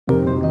Hi,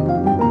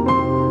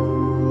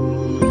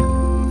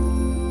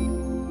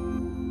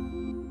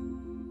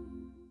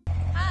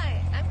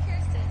 I'm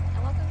Kirsten,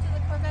 and welcome to the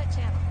Corvette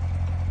channel.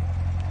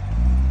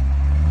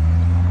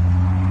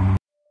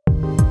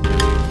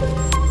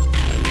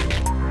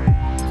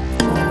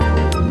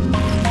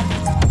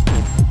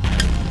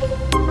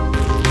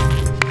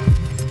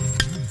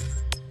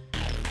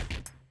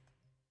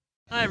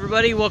 Hi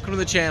everybody, welcome to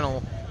the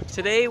channel.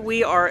 Today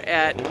we are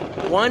at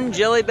 1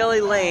 Jelly Belly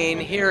Lane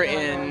here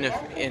in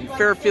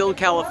Fairfield,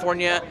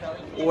 California,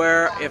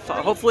 where, if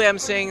hopefully I'm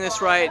saying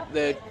this right,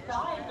 the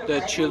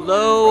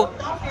Chulo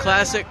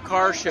Classic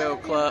Car Show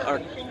Club, or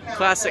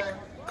Classic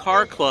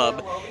Car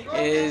Club,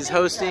 is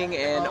hosting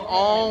an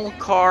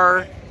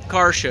all-car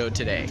show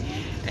today.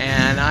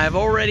 And I've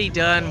already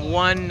done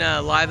one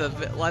live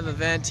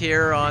event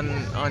here on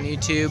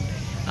YouTube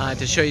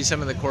to show you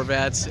some of the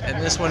Corvettes,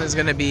 and this one is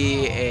going to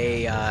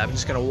be I'm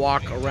just going to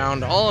walk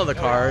around all of the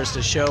cars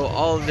to show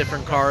all the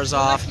different cars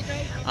off,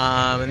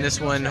 and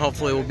this one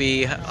hopefully will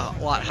be a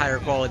lot higher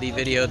quality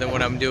video than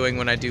what I'm doing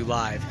when I do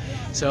live.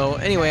 So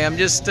anyway, I'm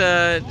just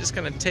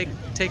going to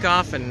take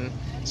off and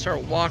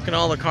start walking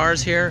all the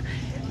cars here.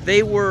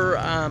 They were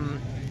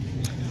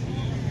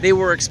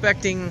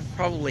expecting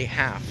probably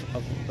half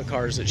of the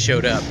cars that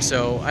showed up,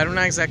 so I'm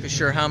not exactly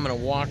sure how I'm going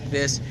to walk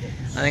this.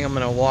 I think I'm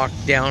going to walk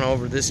down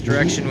over this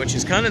direction, which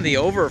is kind of the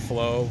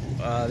overflow.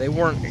 They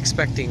weren't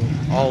expecting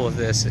all of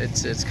this.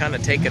 It's kind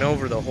of taken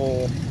over the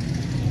whole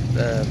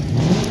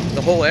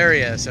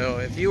area. So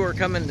if you were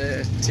coming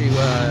to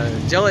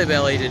Jelly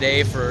Belly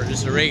today for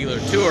just a regular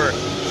tour,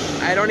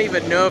 I don't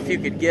even know if you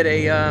could get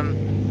a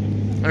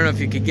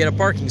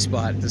parking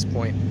spot at this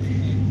point.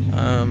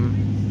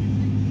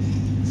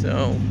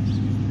 So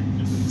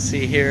let's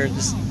see here,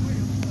 just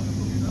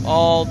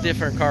all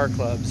different car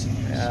clubs.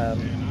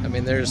 I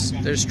mean,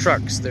 there's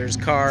trucks, there's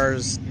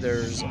cars,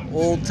 there's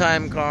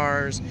old-time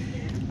cars,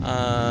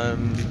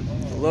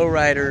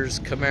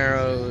 lowriders,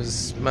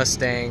 Camaros,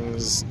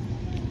 Mustangs,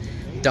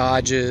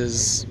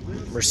 Dodges,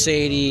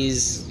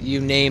 Mercedes,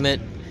 you name it.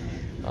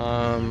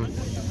 You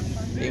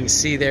can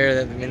see there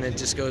that, I mean, it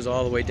just goes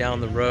all the way down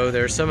the road.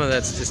 There's some of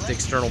that's just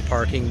external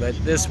parking, but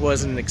this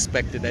wasn't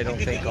expected, I don't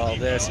think, all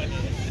this. You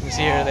can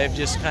see here they've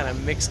just kind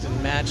of mixed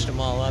and matched them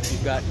all up.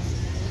 You've got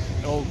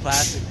an old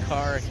classic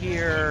car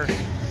here,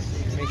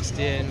 mixed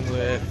in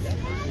with,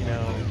 you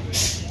know,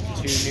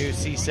 2 new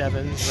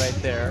C7s right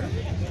there.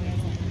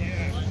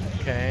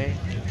 Okay,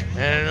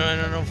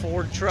 and a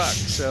Ford truck.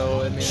 So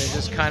I mean, they're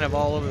just kind of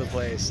all over the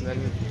place. And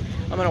then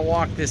I'm gonna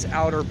walk this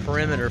outer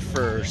perimeter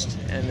first,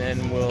 and then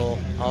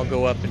I'll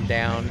go up and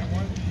down.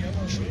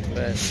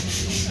 But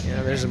you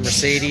know, there's a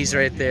Mercedes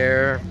right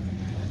there,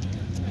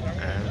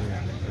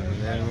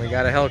 and then we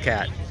got a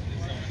Hellcat,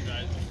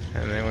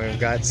 and then we've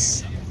got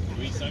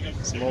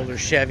some older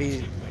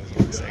Chevy.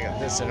 Looks like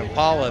this an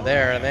Impala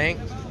there, I think.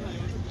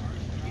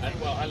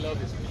 Well, I love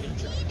this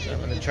picture. So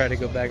I'm going to try to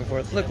go back and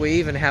forth. Look, we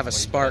even have a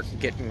Spark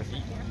getting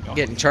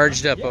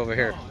charged up over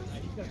here.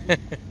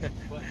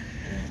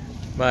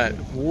 But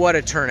what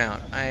a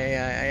turnout! I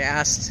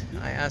asked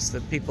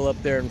the people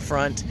up there in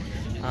front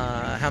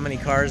how many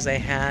cars they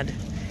had,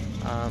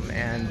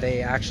 and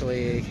they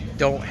actually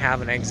don't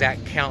have an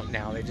exact count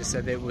now. They just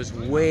said it was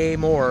way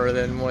more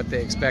than what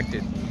they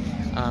expected.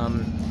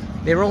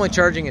 They were only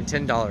charging a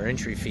 $10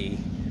 entry fee.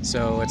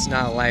 So it's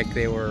not like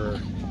they were,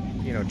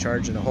 you know,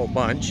 charging a whole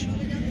bunch.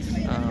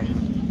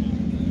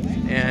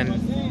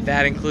 And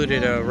that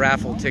included a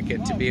raffle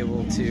ticket to be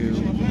able to,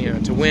 you know,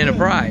 to win a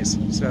prize.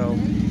 So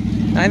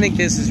I think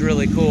this is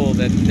really cool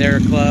that their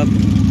club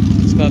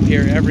is up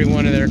here. Every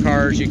one of their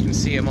cars, you can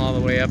see them all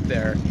the way up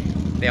there.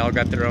 They all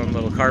got their own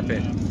little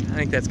carpet. I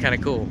think that's kind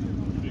of cool.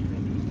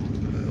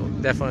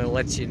 It definitely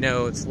lets you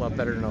know. It's a lot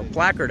better than a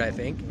placard, I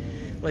think.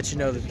 Let you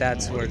know that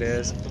that's what it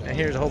is. And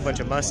here's a whole bunch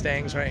of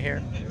Mustangs right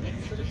here.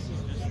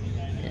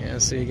 Yeah,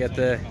 so you got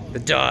the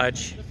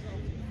Dodge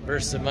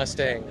versus the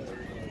Mustang,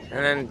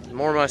 and then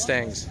more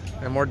Mustangs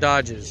and more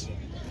Dodges.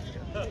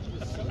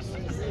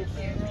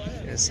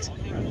 Just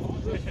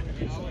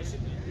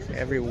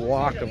every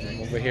walk of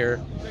them over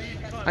here.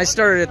 I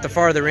started at the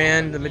farther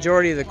end. The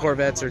majority of the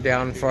Corvettes are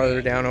down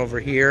farther down over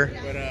here,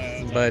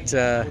 but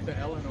I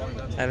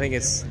think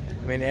it's.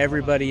 I mean,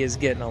 everybody is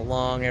getting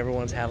along.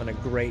 Everyone's having a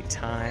great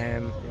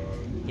time.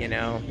 You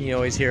know, you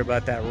always hear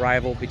about that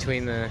rival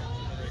between the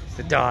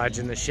Dodge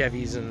and the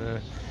Chevys and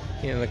the,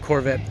 you know, the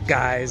Corvette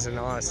guys and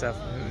all that stuff.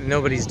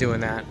 Nobody's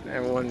doing that.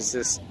 Everyone's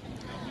just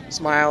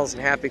smiles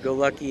and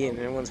happy-go-lucky, and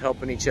everyone's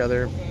helping each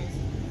other.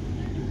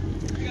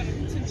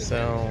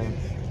 So,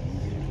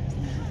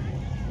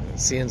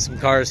 seeing some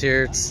cars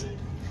here.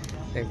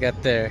 They've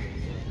got the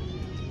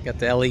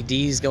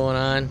LEDs going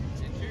on.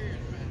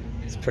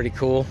 It's pretty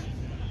cool.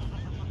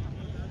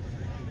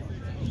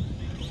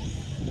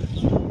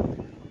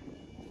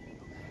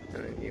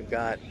 And then you've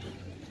got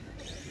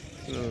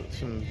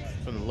from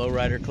the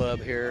Lowrider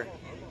Club here.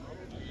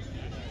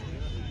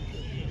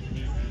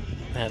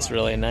 That's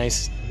really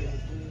nice.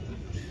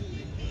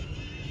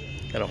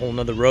 Got a whole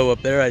nother row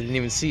up there I didn't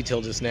even see till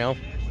just now.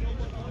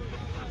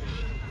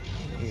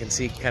 You can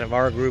see kind of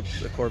our group,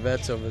 the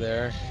Corvettes over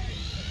there.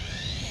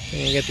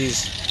 And you get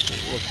these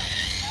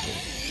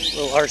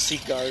little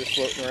RC cars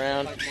floating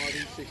around.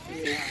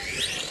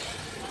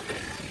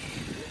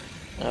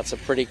 That's a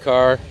pretty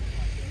car.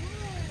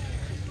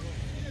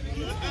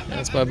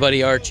 That's my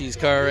buddy Archie's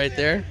car right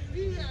there.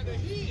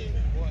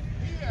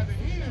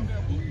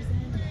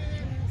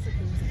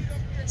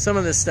 Some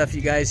of this stuff,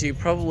 you guys, you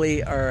probably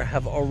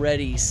have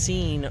already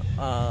seen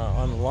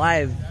on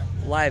live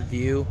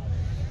view,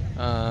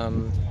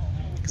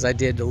 because I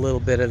did a little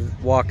bit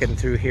of walking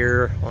through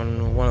here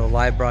on one of the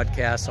live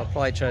broadcasts. I'll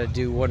probably try to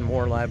do one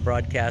more live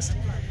broadcast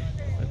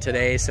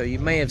today, so you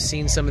may have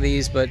seen some of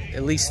these, but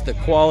at least the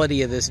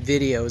quality of this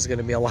video is going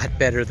to be a lot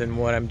better than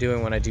what I'm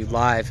doing when I do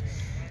live.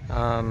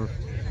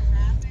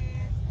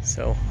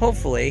 So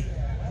hopefully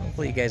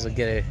you guys will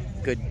get a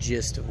good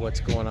gist of what's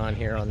going on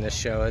here on this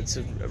show. It's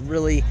a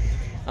really,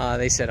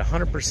 they said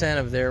 100%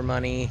 of their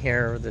money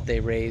here that they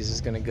raise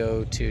is going to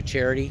go to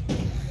charity.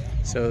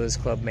 So this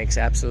club makes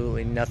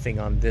absolutely nothing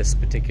on this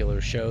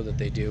particular show that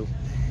they do.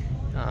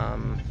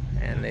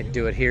 And they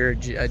do it here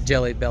at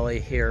Jelly Belly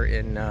here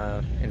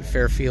in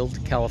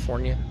Fairfield,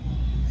 California.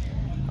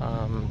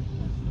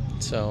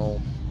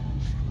 So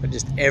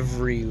just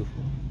every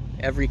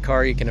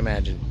car you can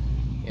imagine,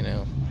 you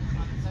know.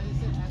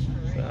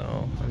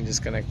 So I'm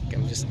just gonna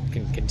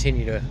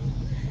continue to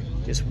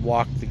just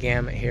walk the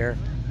gamut here.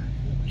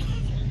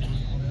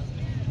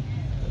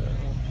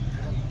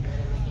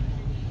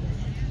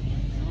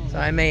 So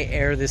I may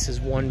air this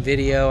as one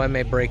video. I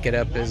may break it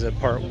up as a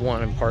part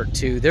 1 and part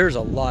 2. There's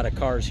a lot of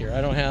cars here.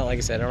 I don't have, like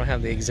I said, I don't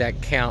have the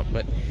exact count,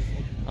 but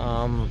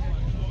I'm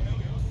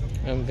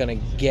gonna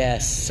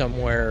guess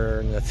somewhere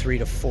in the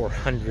 300 to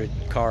 400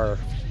 car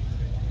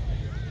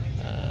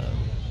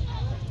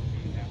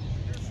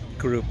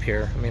group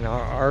here. I mean,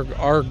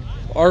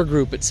 our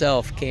group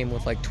itself came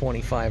with like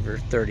 25 or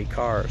 30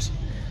 cars.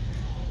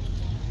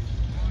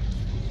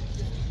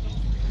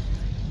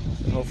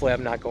 Hopefully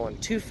I'm not going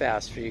too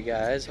fast for you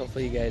guys.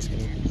 Hopefully you guys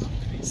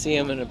can see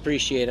them and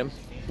appreciate them.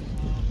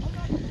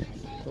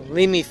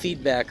 Leave me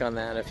feedback on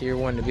that if you're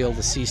wanting to be able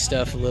to see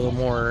stuff a little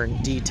more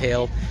in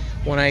detail.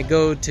 When I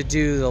go to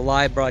do the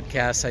live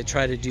broadcast, I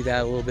try to do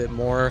that a little bit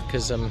more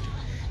because I'm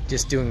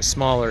just doing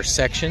smaller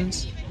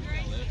sections.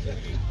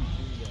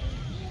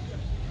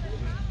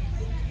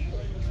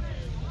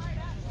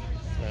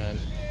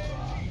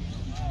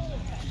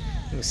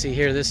 You see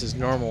here, this is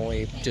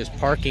normally just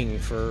parking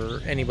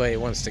for anybody who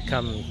wants to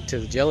come to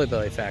the Jelly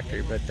Belly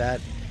factory, but that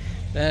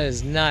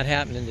is not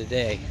happening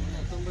today.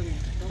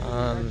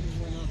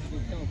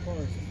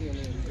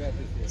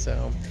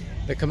 So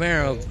the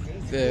Camaro,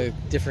 the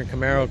different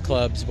Camaro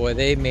clubs, boy,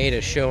 they made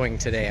a showing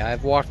today.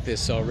 I've walked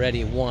this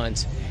already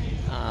once,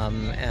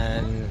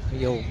 and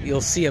you'll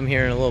see them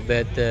here in a little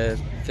bit.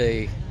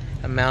 The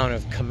amount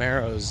of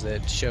Camaros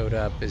that showed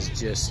up is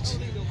just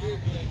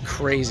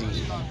crazy.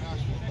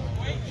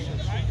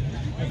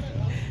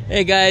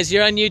 Hey guys,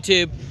 you're on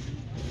YouTube.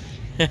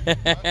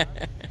 Hi.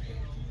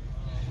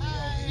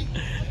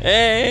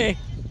 Hey.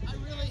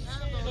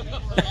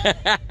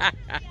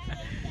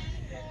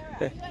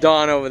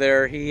 Don over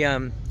there, he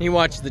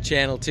watches the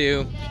channel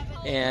too,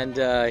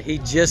 and he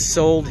just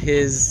sold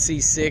his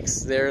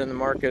C6. They're in the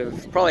market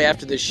of, probably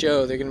after this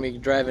show, they're going to be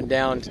driving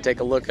down to take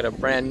a look at a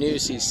brand new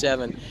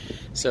C7.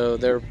 So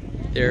they're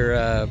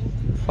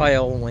probably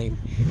only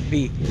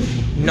be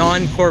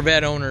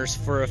non-Corvette owners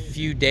for a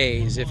few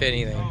days, if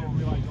anything.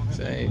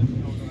 So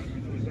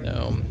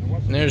and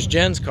there's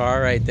Jen's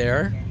car right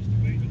there.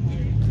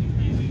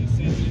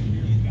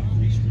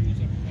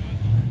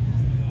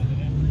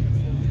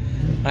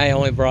 We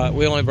only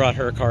brought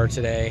her car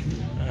today.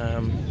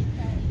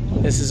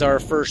 This is our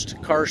first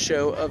car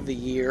show of the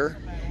year,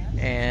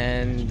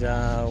 and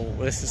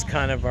this is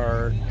kind of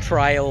our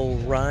trial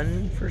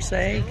run per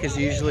se, because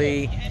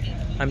usually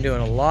I'm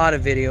doing a lot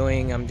of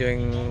videoing. I'm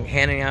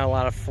handing out a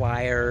lot of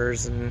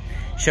flyers and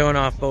showing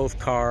off both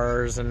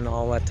cars and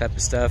all that type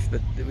of stuff.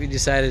 But we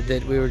decided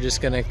that we were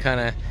just gonna kind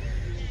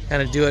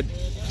of do it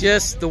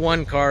just the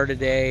one car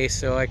today,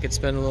 so I could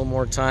spend a little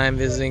more time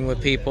visiting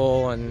with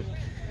people and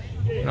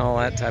all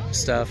that type of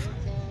stuff.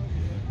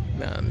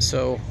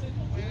 So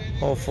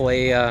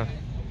hopefully I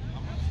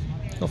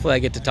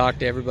get to talk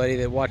to everybody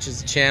that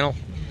watches the channel.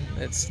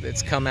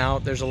 It's come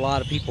out. There's a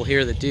lot of people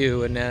here that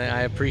do, and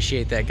I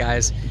appreciate that,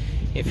 guys,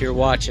 if you're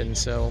watching.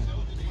 So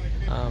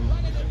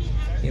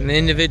in the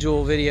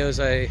individual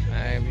videos, I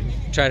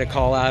try to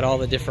call out all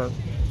the different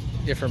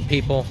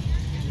people.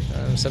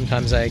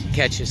 Sometimes I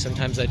catch you,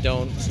 sometimes I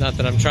don't. It's not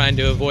that I'm trying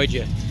to avoid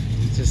you.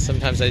 It's just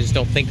sometimes I just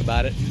don't think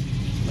about it.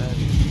 But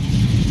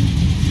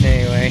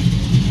anyway.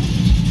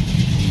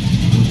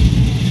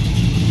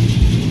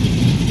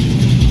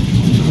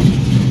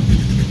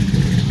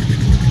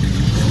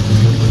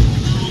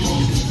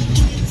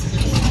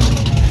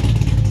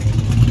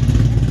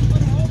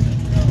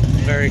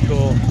 Very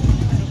cool.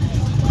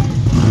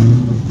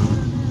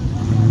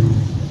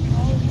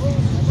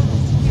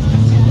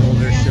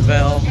 Older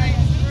Chevelle.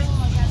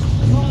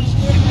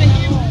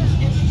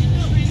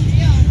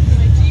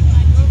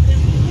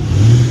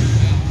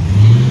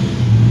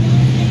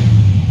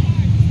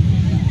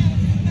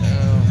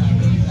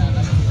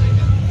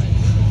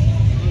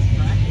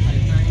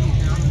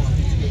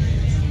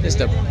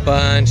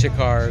 bunch of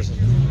cars. They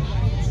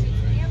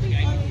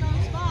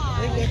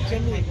got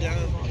coming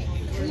down.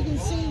 You can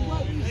see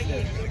what we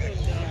see.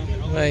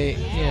 Like,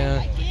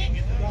 yeah.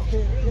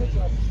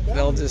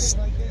 They'll just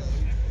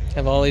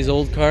have all these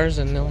old cars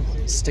and they'll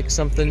stick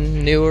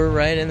something newer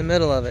right in the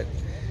middle of it.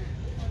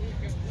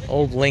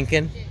 Old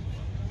Lincoln.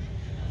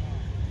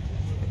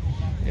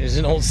 There's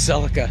an old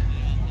Celica.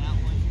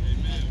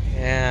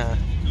 Yeah.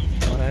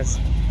 Well, that's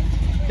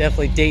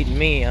definitely dating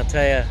me, I'll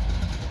tell you.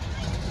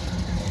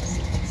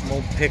 Some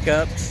old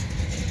pickups.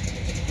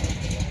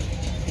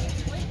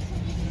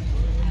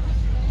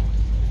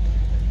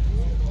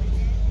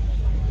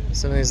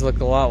 Some of these look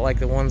a lot like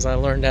the ones I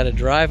learned how to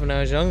drive when I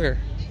was younger.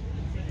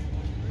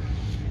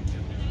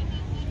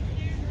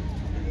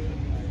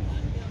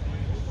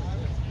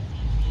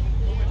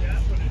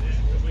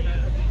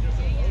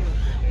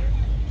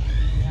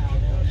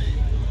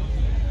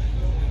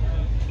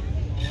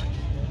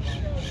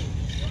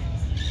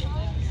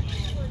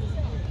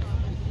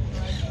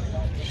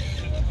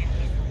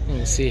 You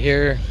can see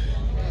here,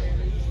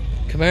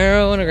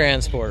 Camaro and a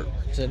Grand Sport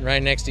sitting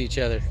right next to each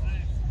other.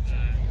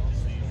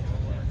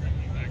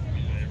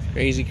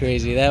 Crazy,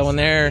 crazy. That one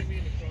there,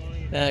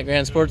 that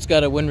Grand Sport's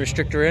got a wind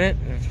restrictor in it. I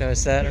don't know if you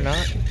noticed that or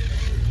not.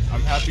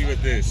 I'm happy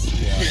with this.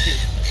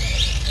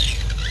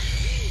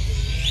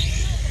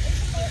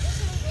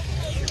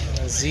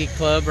 Yeah. A Z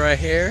Club right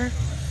here.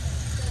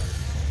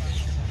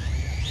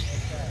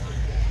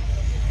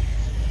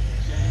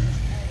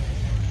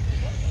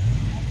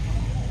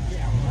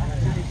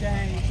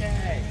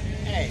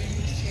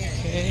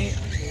 Okay.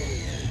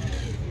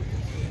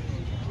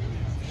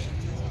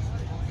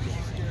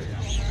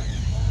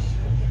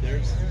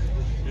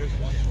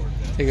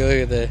 Take a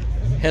look at the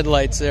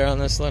headlights there on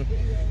this one.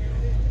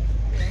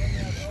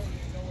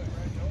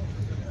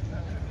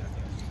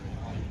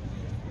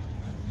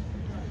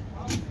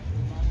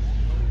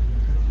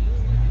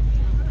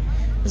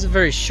 It's a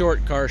very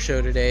short car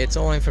show today. It's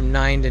only from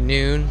 9 to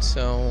noon,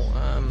 so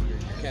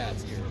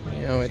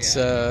you know, it's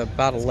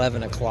about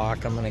 11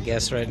 o'clock, I'm gonna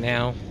guess right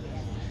now.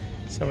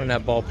 Somewhere in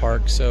that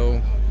ballpark.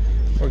 So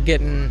we're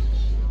getting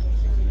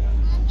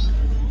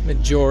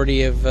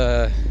majority of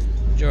the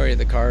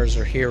cars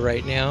are here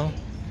right now.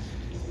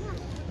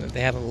 But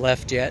they haven't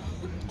left yet.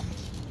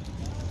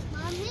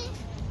 Mommy?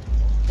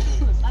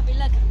 Papi,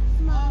 look.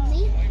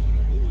 Mommy?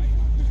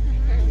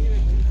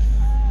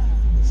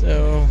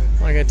 So,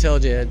 like I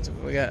told you,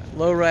 we got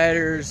low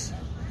riders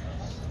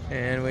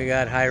and we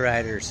got high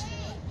riders.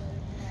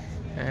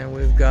 And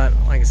we've got,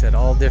 like I said,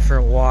 all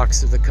different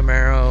walks of the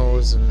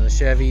Camaros and the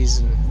Chevys.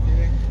 And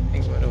I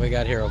think, what do we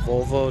got here? A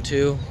Volvo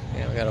too?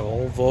 Yeah, we got an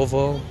old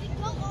Volvo.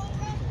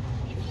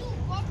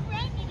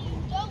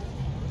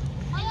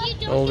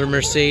 Older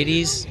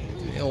Mercedes,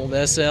 the old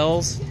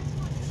SLs.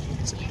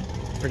 It's a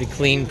pretty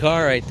clean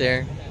car right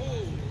there.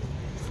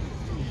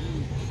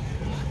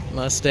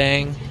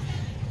 Mustang.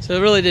 So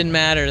it really didn't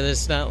matter.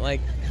 It's not like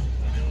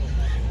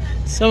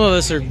some of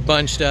us are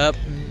bunched up.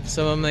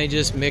 Some of them they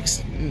just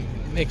mixed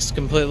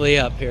completely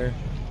up here.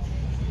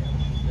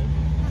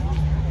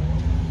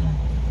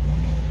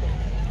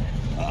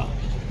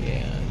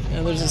 Yeah.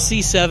 Now there's a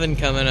C7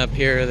 coming up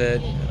here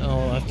that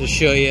I'll have to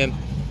show you.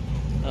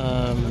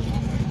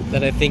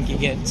 That I think you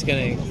guys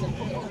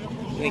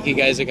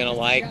are gonna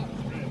like.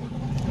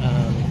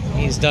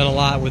 He's done a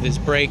lot with his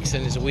brakes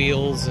and his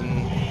wheels,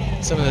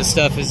 and some of the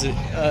stuff is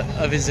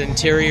of his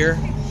interior.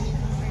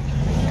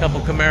 A couple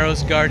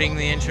Camaros guarding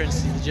the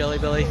entrance to the Jelly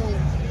Belly.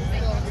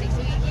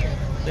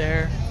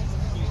 There,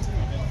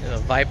 and a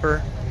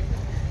Viper.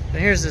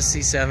 And here's the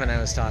C7 I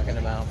was talking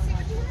about.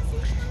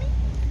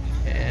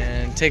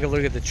 And take a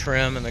look at the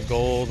trim and the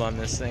gold on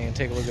this thing, and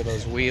take a look at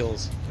those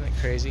wheels. Isn't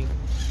that crazy?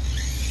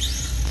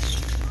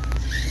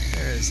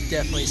 There's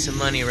definitely some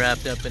money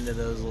wrapped up into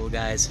those little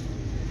guys. And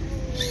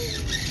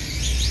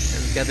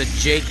it's got the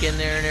Jake in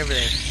there and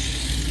everything.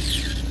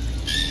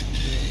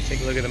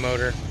 Take a look at the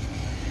motor.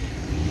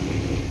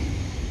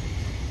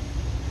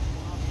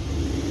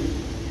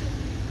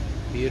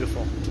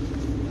 Beautiful.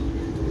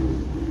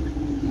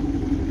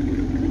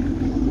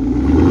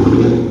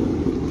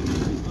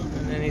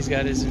 And then he's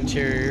got his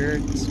interior.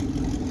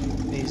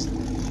 He's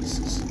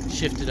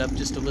shifted up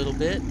just a little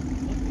bit.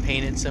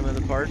 Painted some of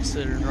the parts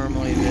that are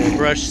normally the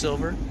brushed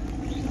silver.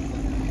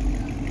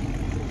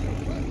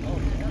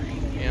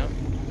 Yeah.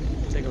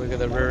 Take a look at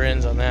the rear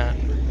ends on that.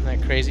 Isn't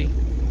that crazy?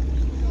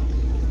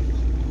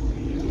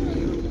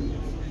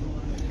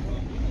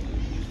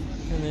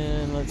 And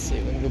then let's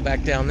see, we can go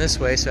back down this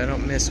way so I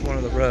don't miss one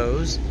of the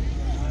rows.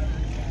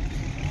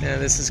 Now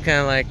this is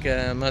kind of like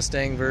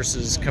Mustang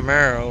versus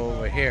Camaro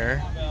over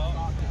here.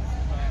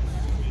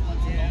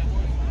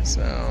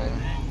 So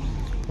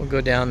we'll go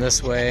down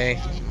this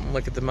way.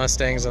 Look at the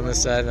Mustangs on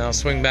this side, and I'll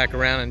swing back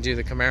around and do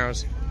the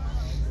Camaros.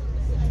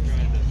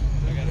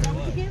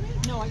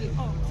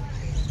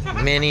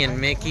 Minnie and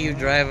Mickey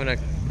driving a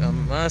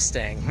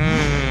Mustang.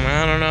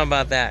 I don't know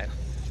about that.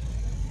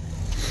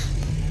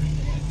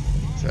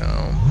 So,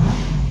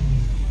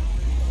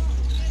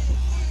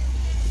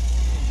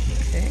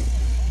 okay.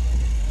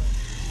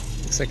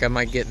 Looks like I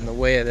might get in the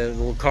way of the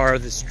little car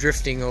that's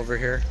drifting over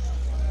here.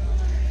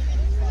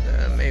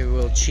 Maybe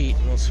we'll cheat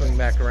and we'll swing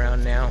back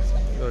around now.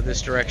 Go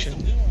this direction.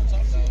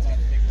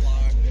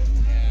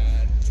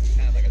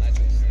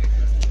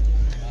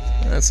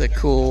 That's a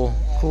cool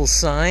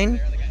sign.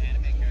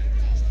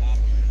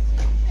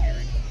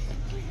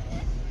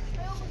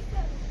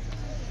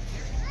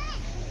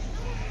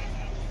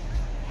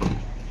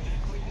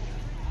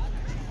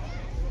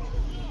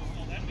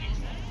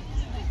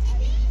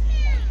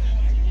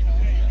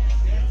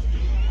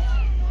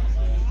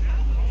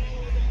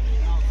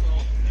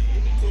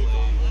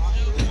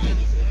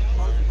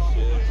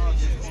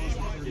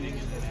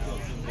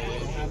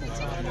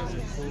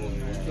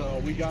 So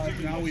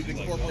now we've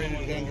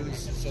incorporated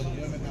vendors so the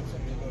women have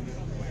something to go do.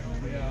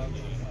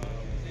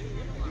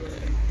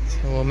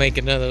 So we'll make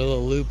another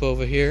little loop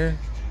over here.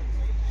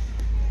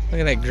 Look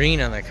at that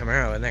green on that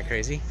Camaro, isn't that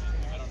crazy?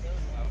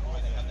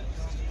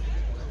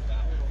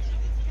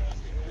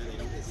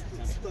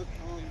 Stuck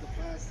on the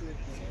plastic.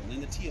 And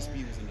then the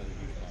TSB was another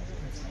beautiful.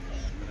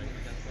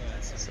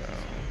 So,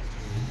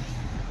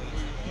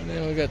 and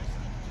then we got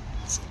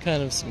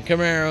kind of some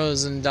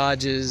Camaros and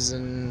Dodges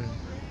and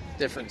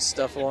different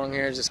stuff along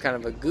here, just kind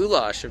of a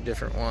goulash of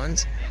different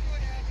ones.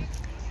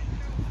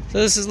 So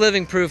this is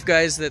living proof,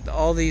 guys, that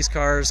all these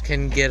cars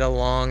can get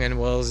along, and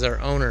well as their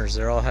owners.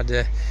 They're all had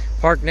to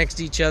park next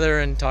to each other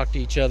and talk to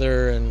each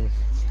other, and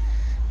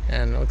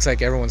it looks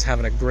like everyone's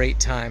having a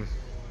great time.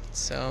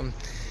 So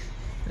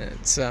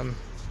it's I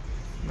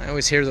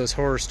always hear those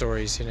horror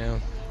stories, you know,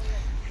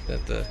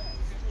 that the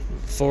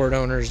Ford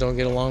owners don't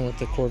get along with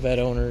the Corvette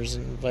owners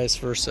and vice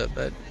versa,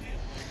 but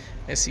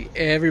I see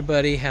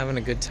everybody having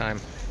a good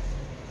time.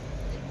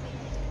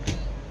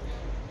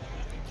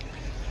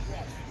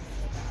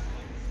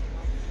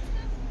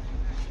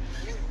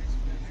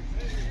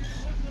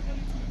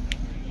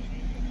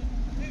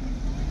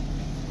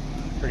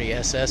 Pretty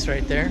SS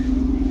right there.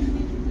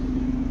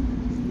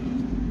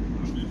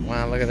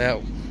 Wow, look at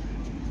that.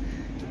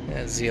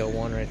 That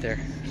Z01 right there.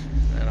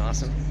 Isn't that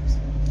awesome?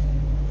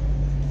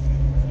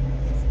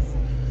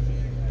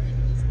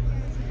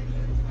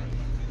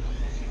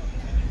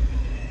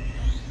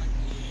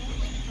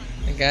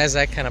 And guys,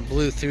 I kind of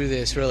blew through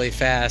this really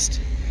fast.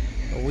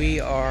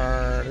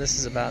 This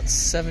is about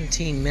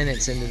 17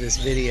 minutes into this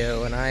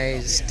video, and I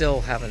still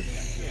haven't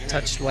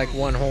touched like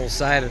one whole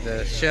side of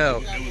the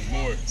show.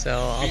 So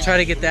I'll try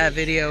to get that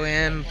video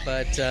in,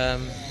 but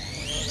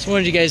just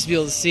wanted you guys to be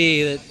able to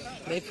see that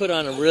they put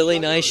on a really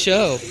nice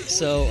show.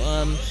 So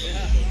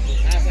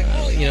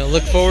you know,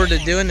 look forward to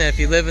doing that. If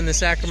you live in the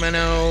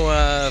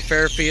Sacramento,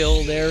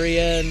 Fairfield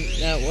area and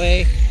that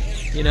way,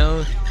 you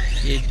know,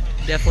 you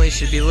definitely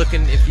should be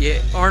looking. If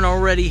you aren't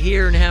already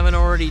here and haven't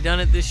already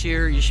done it this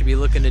year, you should be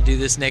looking to do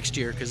this next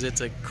year, because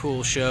it's a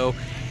cool show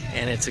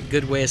and it's a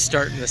good way of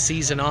starting the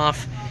season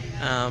off.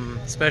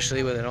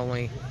 Especially with it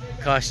only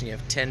costing you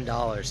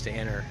 $10 to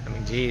enter. I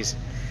mean, geez.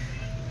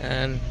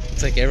 And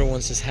it's like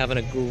everyone's just having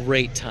a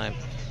great time.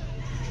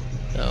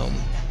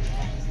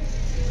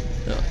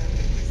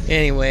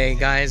 Anyway,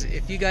 guys,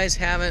 if you guys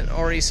haven't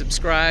already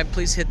subscribed,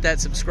 please hit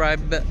that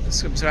subscribe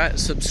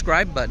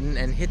button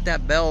and hit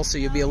that bell so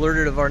you'll be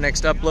alerted of our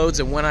next uploads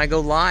and when I go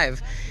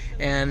live.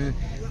 And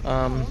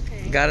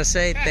gotta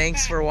say,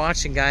 thanks for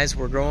watching, guys.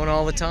 We're growing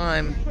all the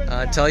time.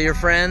 Tell your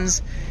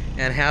friends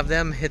and have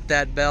them hit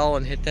that bell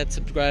and hit that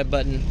subscribe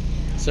button,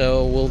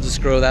 so we'll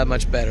just grow that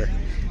much better.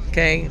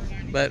 Okay,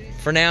 but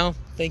for now,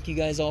 thank you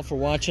guys all for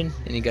watching,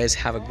 and you guys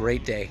have a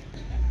great day.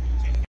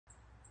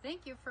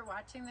 Thank you for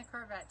watching the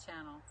Corvette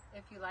channel.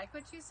 If you like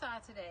what you saw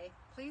today,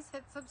 please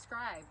hit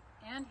subscribe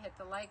and hit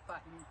the like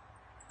button.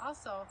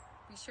 Also,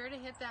 be sure to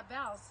hit that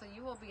bell so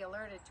you will be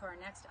alerted to our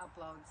next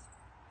uploads.